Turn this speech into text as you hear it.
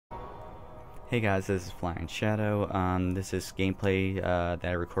Hey guys, this is Flyingshadow. This is gameplay that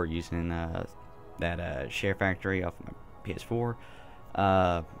I record using that Share Factory off my PS4.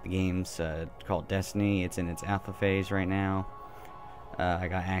 The game's called Destiny. It's in its alpha phase right now. I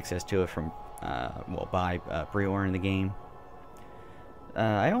got access to it from by pre-ordering the game.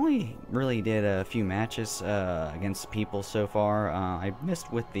 I only really did a few matches against people so far. I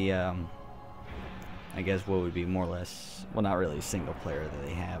missed with the I guess what would be more or less, well, not really a single player that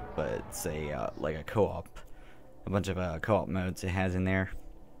they have, but say like a co-op, a bunch of co-op modes it has in there.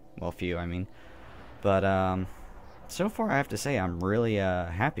 Well, a few, I mean. But so far, I have to say I'm really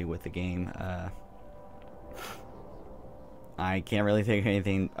happy with the game. I can't really think of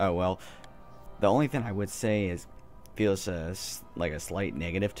anything. Oh well, the only thing I would say is feels like a slight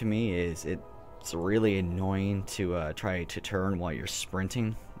negative to me is it's really annoying to try to turn while you're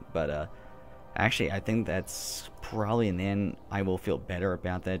sprinting, but actually, I think that's probably in the end I will feel better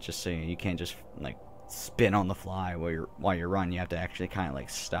about that. Just so you can't just like spin on the fly while you're running. You have to actually kind of like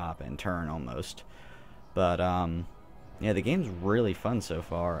stop and turn almost. But yeah, the game's really fun so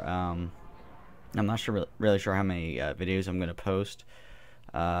far. I'm not really sure how many videos I'm gonna post.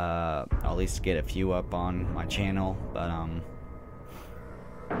 I'll at least get a few up on my channel. But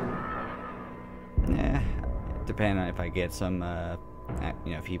yeah, depending on if I get some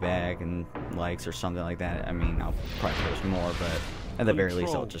feedback and likes or something like that. I mean, I'll probably post more, but at the very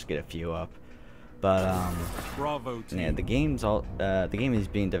least I'll just get a few up. But yeah, the game is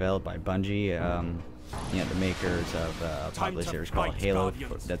being developed by Bungie, the makers of a popular series called Halo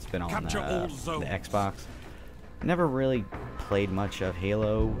that's been on the Xbox. Never really played much of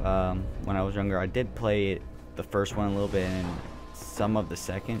Halo when I was younger. I did play the first one a little bit and some of the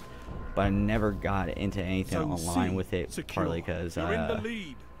second, but I never got into anything online with it, partly because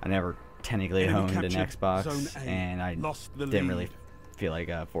I never technically owned an Xbox, and I didn't really feel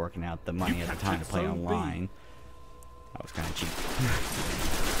like forking out the money at the time to play online. That was kind of cheap.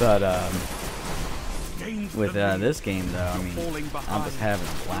 But with this game, though, I mean, I'm just having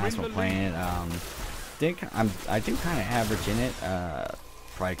a blast while playing it. I do kind of average in it.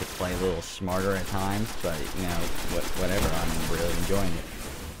 Probably could play a little smarter at times, but you know, whatever. I'm really enjoying it.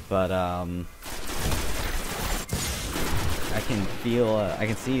 But I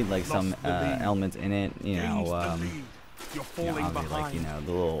can see like some elements in it, obviously, like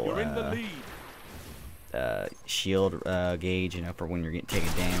the little shield gauge, for when you're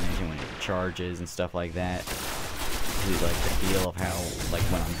taking damage and when it charges and stuff like that. Like the feel of how, like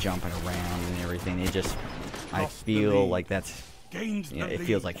when I'm jumping around and everything, I feel like that's, it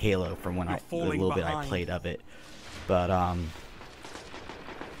feels like Halo from when the little bit I played of it. But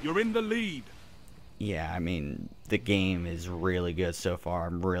you're in the lead. Yeah, I mean, the game is really good so far.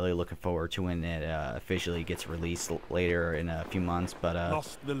 I'm really looking forward to when it officially gets released later in a few months. But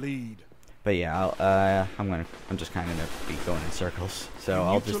lost the lead. But yeah, I'm just kind of gonna be going in circles. So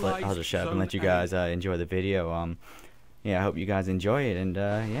I'll just shut up and let you guys enjoy the video. Yeah, I hope you guys enjoy it, and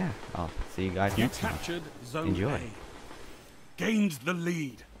yeah, I'll see you guys next time. Enjoy. Gained the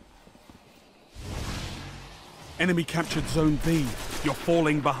lead. Enemy captured Zone B. You're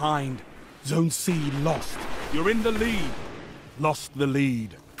falling behind. Zone C lost. You're in the lead. Lost the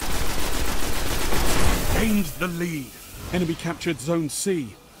lead. Gained the lead. Enemy captured Zone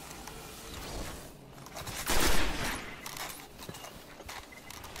C.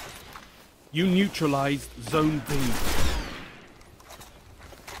 You neutralized Zone B.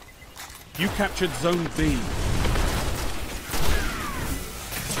 You captured Zone B.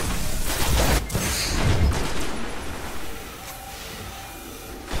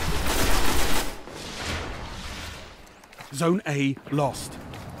 Zone A lost.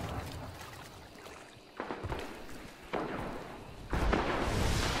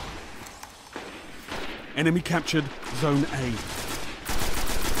 Enemy captured Zone A.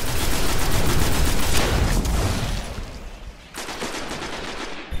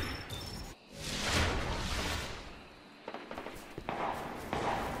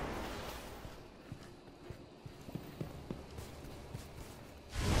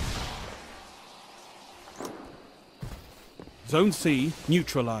 Zone C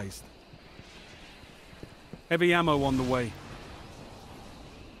neutralized. Heavy ammo on the way.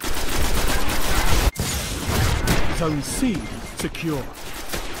 Zone C secure.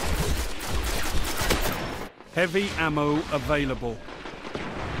 Heavy ammo available.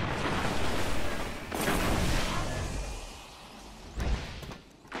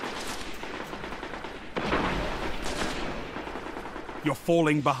 You're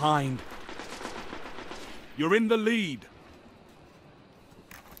falling behind. You're in the lead.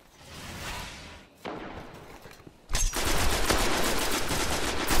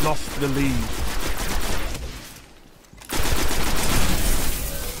 lost the lead.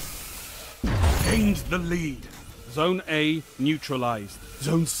 Gained the lead. Zone A neutralized.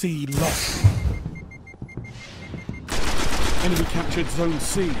 Zone C lost. Enemy captured Zone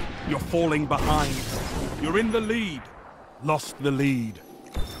C. You're falling behind. You're in the lead. Lost the lead.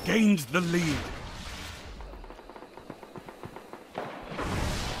 Gained the lead.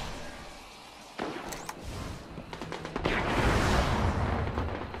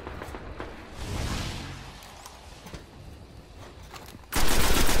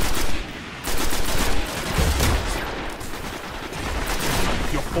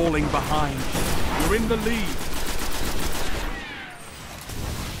 You're falling behind. You're in the lead.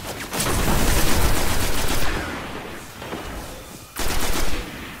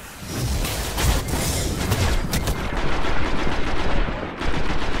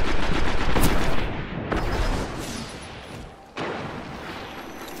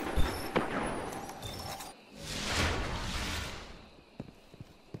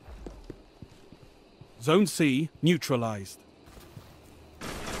 Zone C neutralized.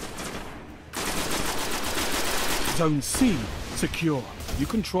 Zone C secure. You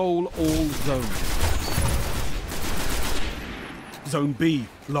control all zones. Zone B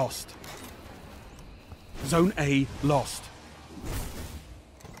lost. Zone A lost.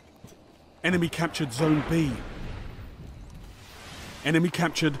 Enemy captured Zone B. Enemy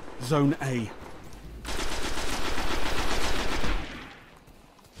captured Zone A.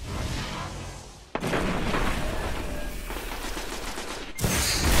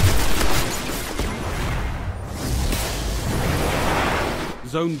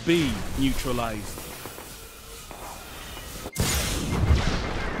 Zone B neutralized.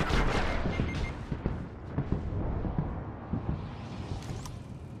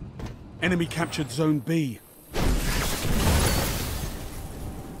 Enemy captured Zone B.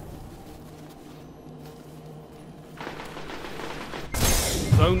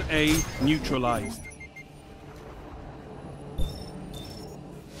 Zone A neutralized.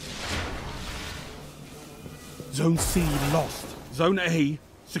 Zone C lost. Zone A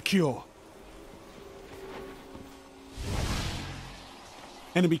secure.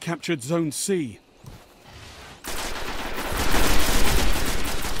 Enemy captured Zone C.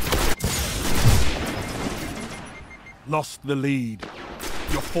 Lost the lead.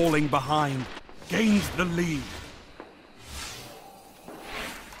 You're falling behind. Gained the lead.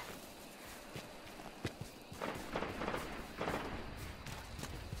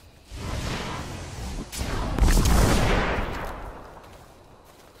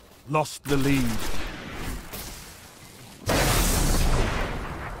 Lost the lead.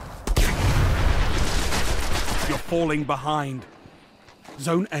 You're falling behind.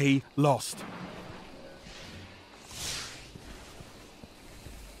 Zone A lost.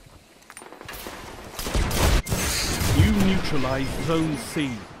 You neutralized Zone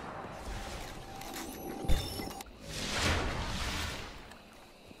C.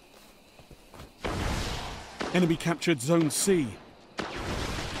 Enemy captured Zone C.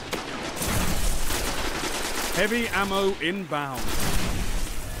 Heavy ammo inbound.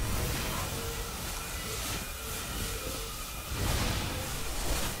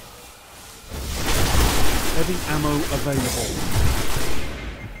 Heavy ammo available.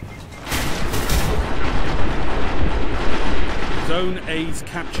 Zone A's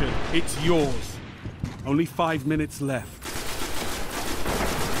captured. It's yours. Only 5 minutes left.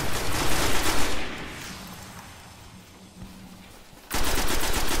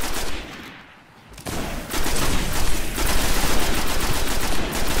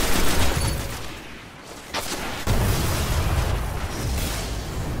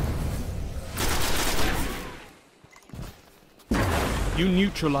 You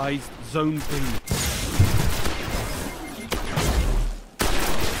neutralized Zone B.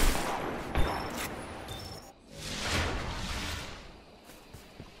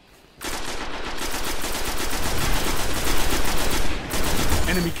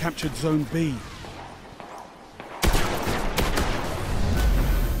 Enemy captured Zone B.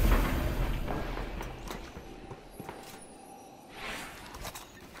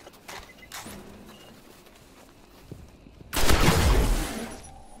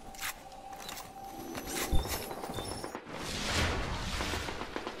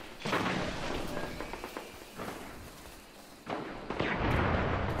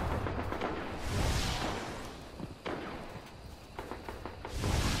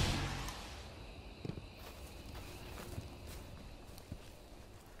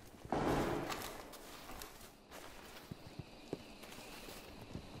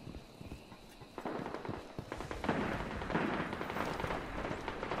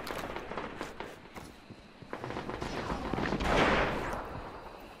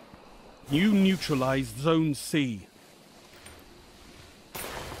 You neutralized Zone C.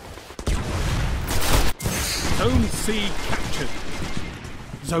 Zone C captured.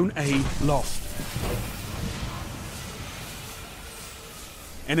 Zone A lost.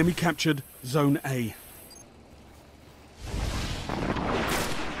 Enemy captured Zone A.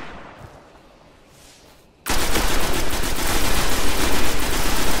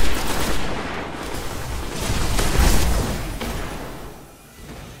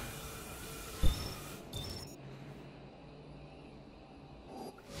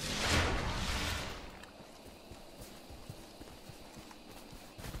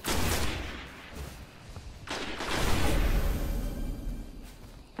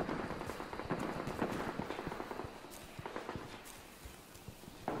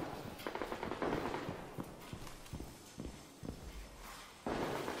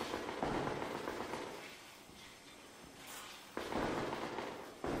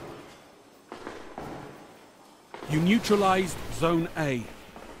 You neutralized Zone A.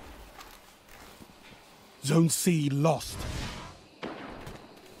 Zone C lost.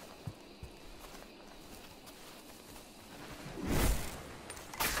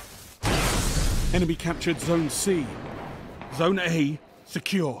 Enemy captured Zone C. Zone A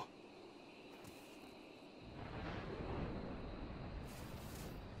secure.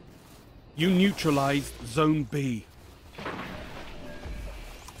 You neutralized Zone B.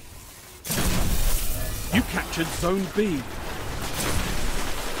 You captured Zone B.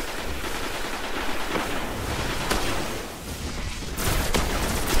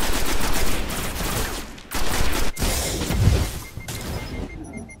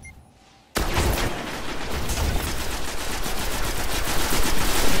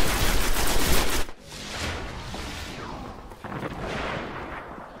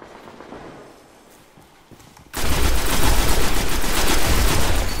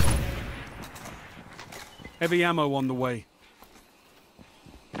 Heavy ammo on the way.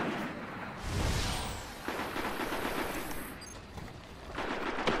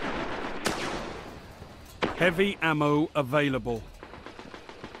 Heavy ammo available.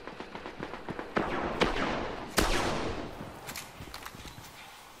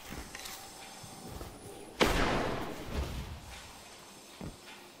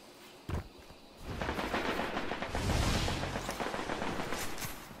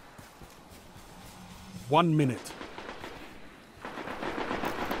 One minute.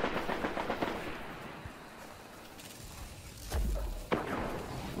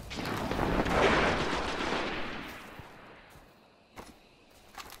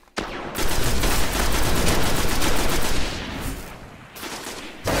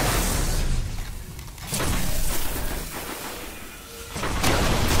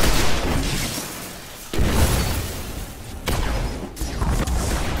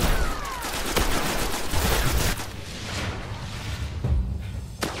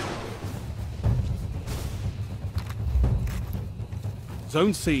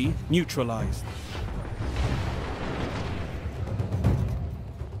 Zone C neutralized.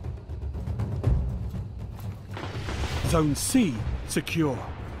 Zone C secure.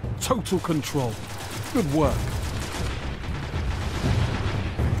 Total control. Good work.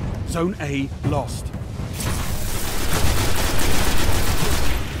 Zone A lost.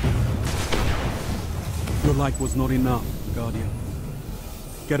 Your life was not enough, Guardian.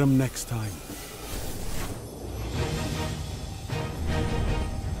 Get 'em next time.